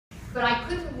but I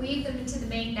couldn't weave them into the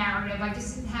main narrative. I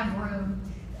just didn't have room.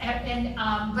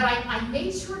 But I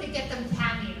made sure to get them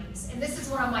cameos, and this is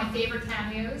one of my favorite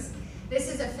cameos. This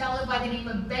is a fellow by the name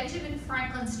of Benjamin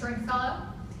Franklin Stringfellow.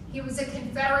 He was a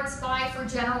Confederate spy for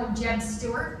General Jeb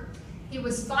Stuart. He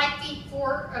was 5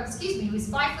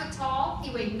 foot tall.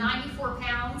 He weighed 94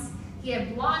 pounds. He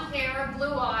had blonde hair,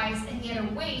 blue eyes, and he had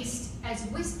a waist as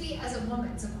wispy as a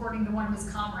woman's, according to one of his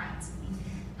comrades.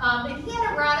 And he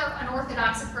had a rather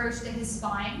unorthodox approach to his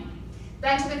spying.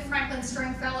 Benjamin Franklin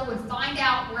Stringfellow would find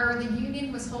out where the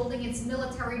Union was holding its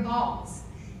military balls,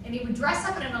 and he would dress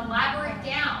up in an elaborate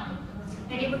gown,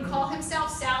 and he would call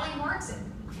himself Sally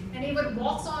Martin, and he would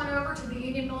waltz on over to the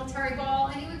Union military ball,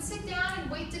 and he would sit down and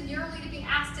wait demurely to be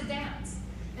asked to dance.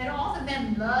 And all the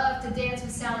men loved to dance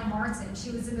with Sally Martin.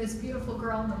 She was the most beautiful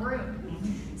girl in the room.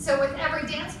 So with every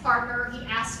dance partner, he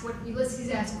asked what Ulysses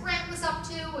S. Grant was up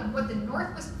to and what the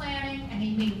North was planning, and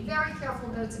he made very careful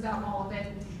notes about all of it,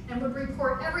 and would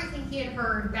report everything he had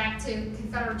heard back to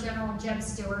Confederate General Jeb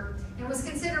Stuart, and was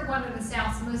considered one of the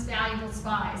South's most valuable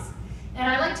spies. And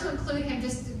I like to include him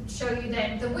just to show you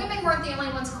that the women weren't the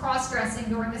only ones cross-dressing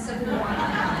during the Civil War.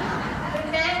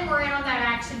 The men were in on that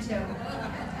action too.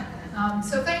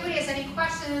 So if anybody has any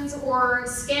questions or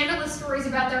scandalous stories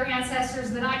about their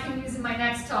ancestors that I can use in my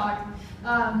next talk,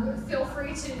 feel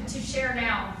free to share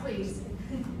now, please.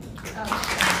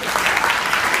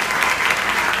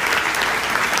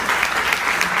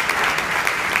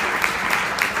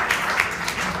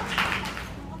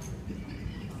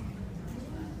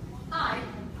 Hi.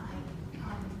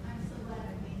 I'm so glad I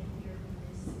made it here for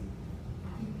this event.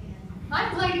 I'm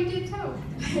glad you did too.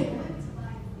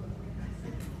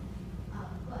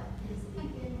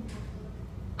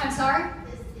 I'm sorry?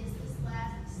 Is this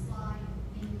last slide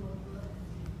in your book?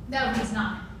 No, he's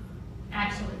not,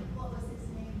 actually. What was his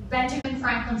name? Benjamin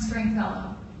Franklin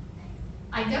Stringfellow.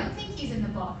 I don't think he's in the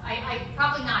book. I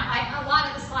probably not. A lot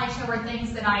of the slideshow are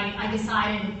things that I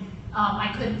decided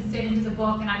I couldn't fit into the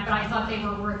book, but I thought they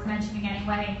were worth mentioning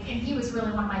anyway. And he was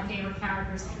really one of my favorite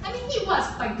characters. I mean, he was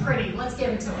quite pretty. Let's give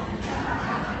it to him.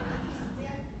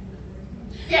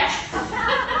 Yeah.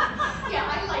 Yeah,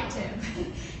 I liked him.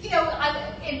 You know,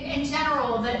 in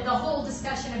general, the whole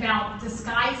discussion about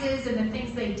disguises and the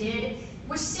things they did,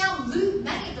 which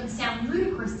many of them sound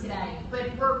ludicrous today,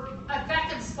 but were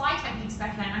effective spy techniques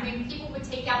back then. I mean, people would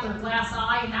take out their glass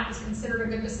eye, and that was considered a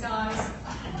good disguise.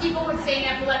 People would feign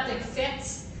epileptic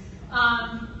fits.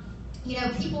 You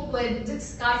know, people would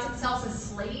disguise themselves as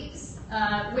slaves,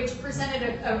 which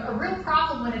presented a real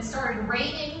problem when it started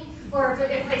raining or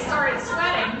if they started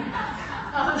sweating.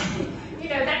 You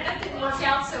know, that didn't work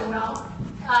out so well.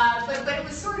 But it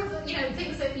was sort of, you know,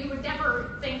 things that you would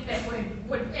never think that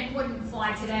wouldn't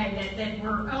fly today, that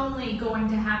were only going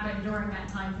to happen during that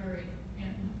time period.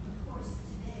 Of course,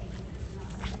 today, we're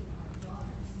not seeing our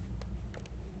daughters.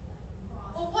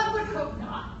 Well, one would hope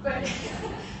not, but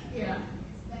yeah.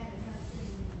 It's bad enough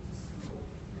sending them to school.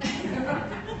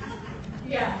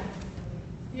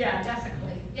 Yeah,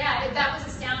 definitely. Yeah, that was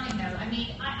astounding though. I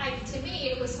mean, to me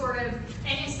it was sort of,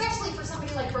 and especially for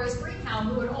somebody like Rose Greenhow,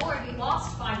 who had already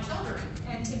lost 5 children,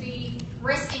 and to be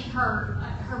risking her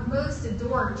most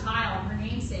adored child, her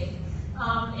namesake,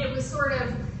 it was sort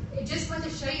of, it just went to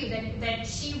show you that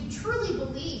she truly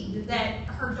believed that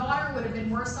her daughter would have been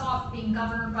worse off being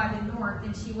governed by the North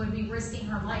than she would be risking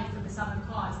her life for the Southern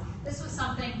cause. This was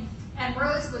something, and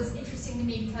Rose was interesting to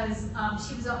me because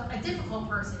she was a difficult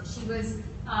person. She was,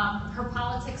 her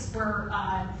politics were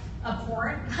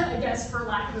abhorrent, I guess, for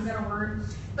lack of a better word.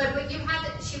 But you had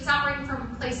that, she was operating from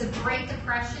a place of great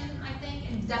depression, I think,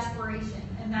 and desperation,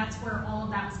 and that's where all of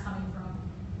that was coming from.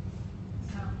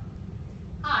 So,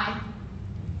 hi.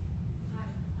 I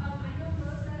know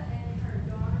Rosa and her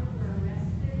daughter were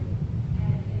arrested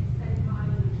and spent time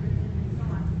in prison and so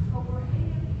on. But were any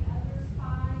of the other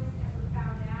spies ever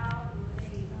found out? Were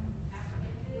they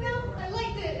apprehended? Well, I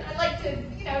like to,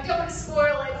 you know, don't want to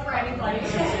spoil it for anybody.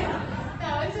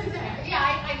 No, it's okay.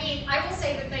 Yeah, I mean, I will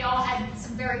say that they all had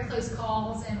some very close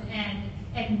calls,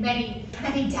 and many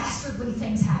dastardly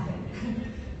things happened.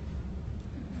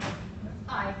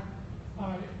 Hi.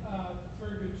 Hi,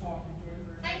 very good talking to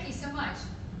you. Thank you so much.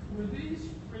 Were these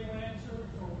freelancers,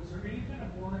 or was there any kind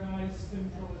of organized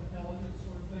central intelligence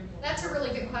sort of thing? That's a really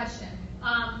good question.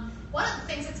 One of the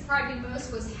things that surprised me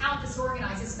most was how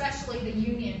disorganized, especially the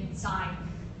Union side.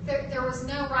 There was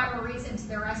no rhyme or reason to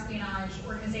their espionage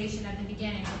organization at the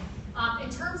beginning. In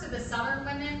terms of the Southern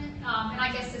women, and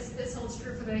I guess this holds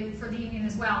true for the Union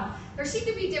as well, there seemed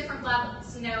to be different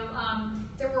levels. You know,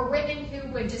 there were women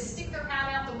who would just stick their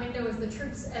hat out the window as the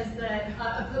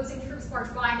opposing troops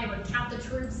marched by, and they would count the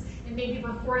troops and maybe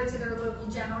report it to their local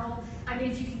general. I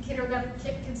mean, if you consider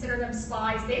them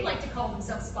spies, they like to call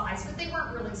themselves spies, but they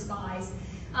weren't really spies.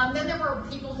 Then there were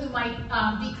people who might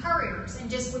be couriers and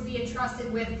just would be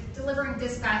entrusted with delivering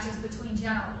dispatches between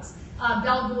generals.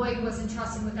 Bellboy was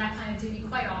entrusted with that kind of duty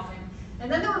quite often.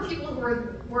 And then there were people who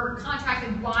were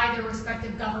contracted by their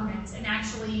respective governments and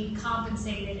actually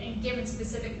compensated and given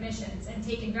specific missions and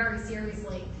taken very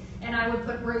seriously. And I would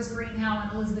put Rose Greenhow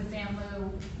and Elizabeth Van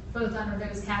Loo both under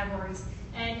those categories.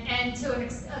 And to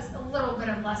a little bit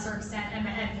of lesser extent, Emma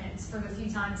Edmonds for the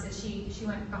few times that she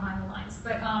went behind the lines.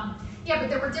 But yeah, but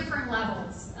there were different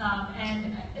levels.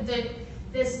 And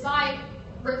the spy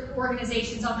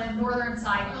organizations on the northern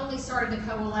side only started to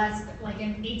coalesce like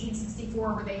in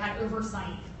 1864 where they had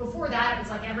oversight. Before that, it was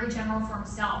like every general for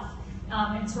himself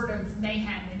and sort of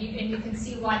mayhem. And you can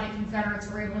see why the Confederates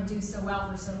were able to do so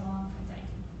well for so long, I think.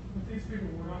 But these people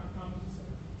were not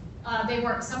compensated. They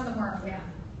were, some of them were, yeah.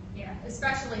 Yeah,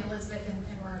 especially Elizabeth and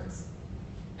Rose.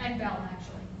 And Bell,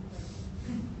 actually.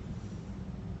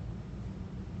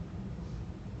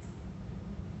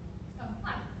 Oh,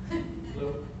 hi.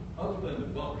 So, other than the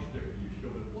bumper sticker you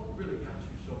showed us, what really got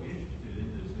you so interested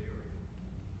in this area?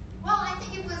 Well, I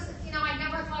think it was, I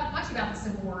never thought much about the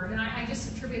Civil War, and I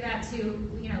just attribute that to,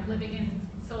 living in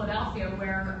Philadelphia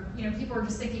where, people are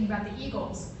just thinking about the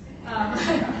Eagles,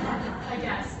 I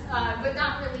guess, but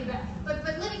not really that.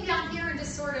 But living down here and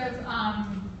just sort of,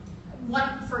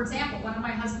 for example, one of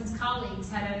my husband's colleagues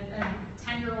had a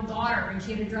 10-year-old daughter, and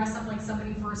she had to dress up like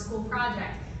somebody for a school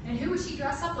project. And who was she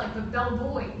dressed up like but Belle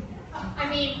Boyd? I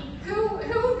mean, who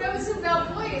knows who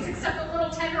Belle Boyd is except a little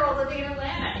 10-year-old living in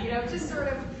Atlanta? Just sort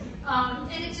of,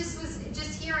 and it just was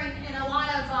just hearing, and a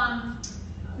lot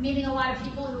of meeting a lot of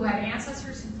people who had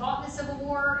ancestors who fought in the Civil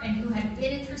War and who had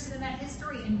been interested in that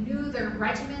history and knew their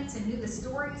regiments and knew the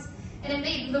stories. And it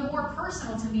made the war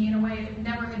personal to me in a way that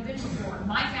never had been before.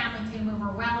 My family came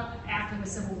over well after the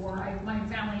Civil War. My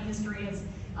family history is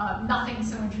nothing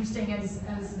so interesting as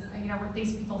what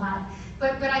these people had.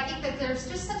 But I think that there's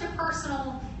just such a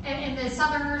personal, and the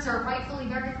Southerners are rightfully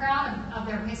very proud of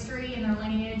their history and their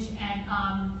lineage.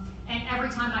 And every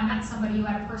time I met somebody who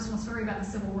had a personal story about the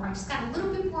Civil War, I just got a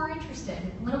little bit more interested,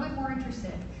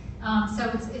 So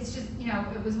it's just,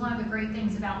 it was one of the great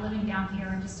things about living down here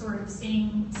and just sort of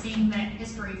seeing that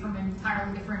history from an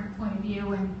entirely different point of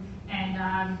view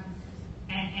and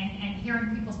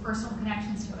hearing people's personal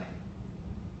connections to it.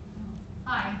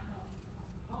 Hi.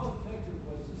 How effective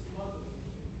was the smuggling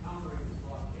in countering the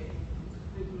blockade,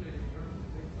 particularly in terms of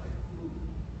things like food?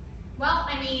 Well,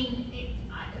 I mean,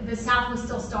 the South was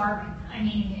still starving. I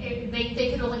mean,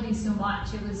 they could only do so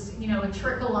much. It was, a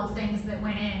trickle of things that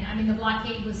went in. I mean, the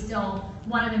blockade was still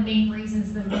one of the main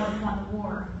reasons the North won the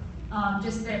war.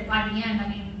 Just that by the end, I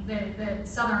mean, the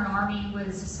Southern Army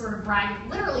was sort of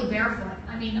literally barefoot.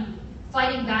 I mean,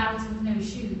 fighting battles with no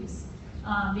shoes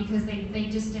because they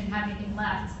just didn't have anything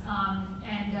left.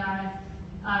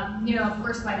 Of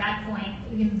course, by that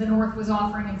point, the North was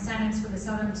offering incentives for the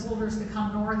Southern soldiers to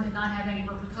come north and not have any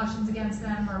repercussions against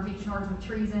them or be charged with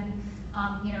treason.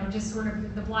 Just sort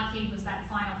of the blockade was that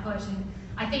final push. And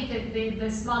I think that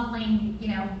the smuggling,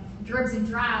 dribs and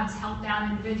drabs helped out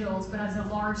individuals, but as a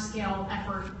large-scale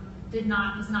effort,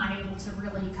 was not able to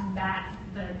really combat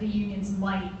the Union's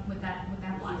might with that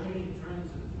blockade.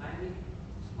 Transatlantic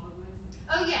smuggling?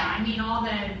 Oh yeah, I mean all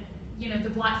the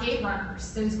blockade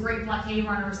runners, those great blockade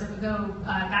runners that would go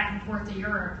back and forth to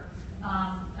Europe,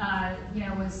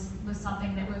 was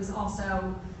something that was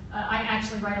also, I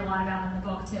actually write a lot about in the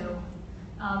book too,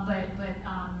 but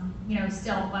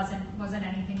still wasn't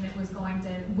anything that was going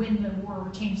to win the war or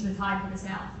change the tide for the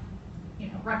South.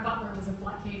 Rhett Butler was a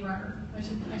blockade runner. I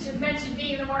should mention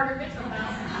being the Margaret Mitchell now.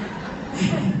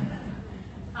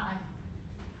 Hi.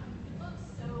 It looks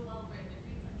so well written. It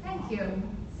reads like Thank a you. novel.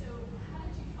 So how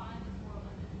did you find the 411?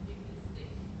 Because they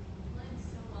blend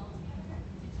so well together.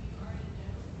 Did you already know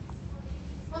these 4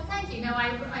 pages? Well, thank you. No,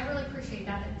 I really appreciate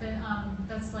that.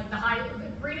 That's like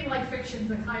reading like fiction is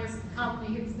the highest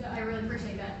compliment. I really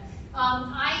appreciate that.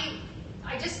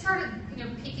 I just started,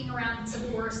 peeking around Civil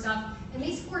War stuff, and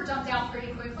these 4 jumped out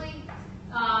pretty quickly.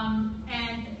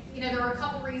 There were a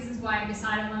couple reasons why I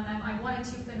decided on them. I wanted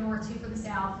 2 for the North, 2 for the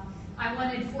South. I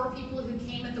wanted 4 people who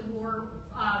came at the war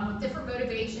with different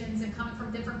motivations and coming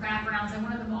from different backgrounds. I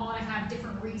wanted them all to have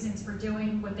different reasons for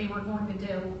doing what they were going to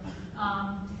do.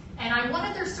 And I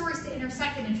wanted their stories to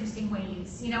intersect in interesting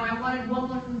ways. I wanted one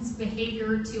woman's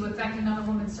behavior to affect another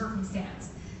woman's circumstance.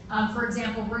 For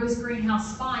example, Rose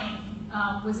Greenhouse spying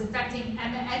was affecting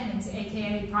Emma Edmonds,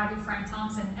 aka Private Frank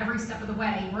Thompson, every step of the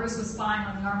way. Rose was spying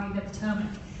on the Army of the Potomac,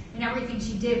 and everything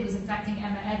she did was affecting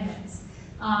Emma Edmonds.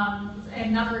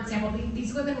 Another example,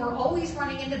 these women were always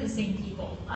running into the same people.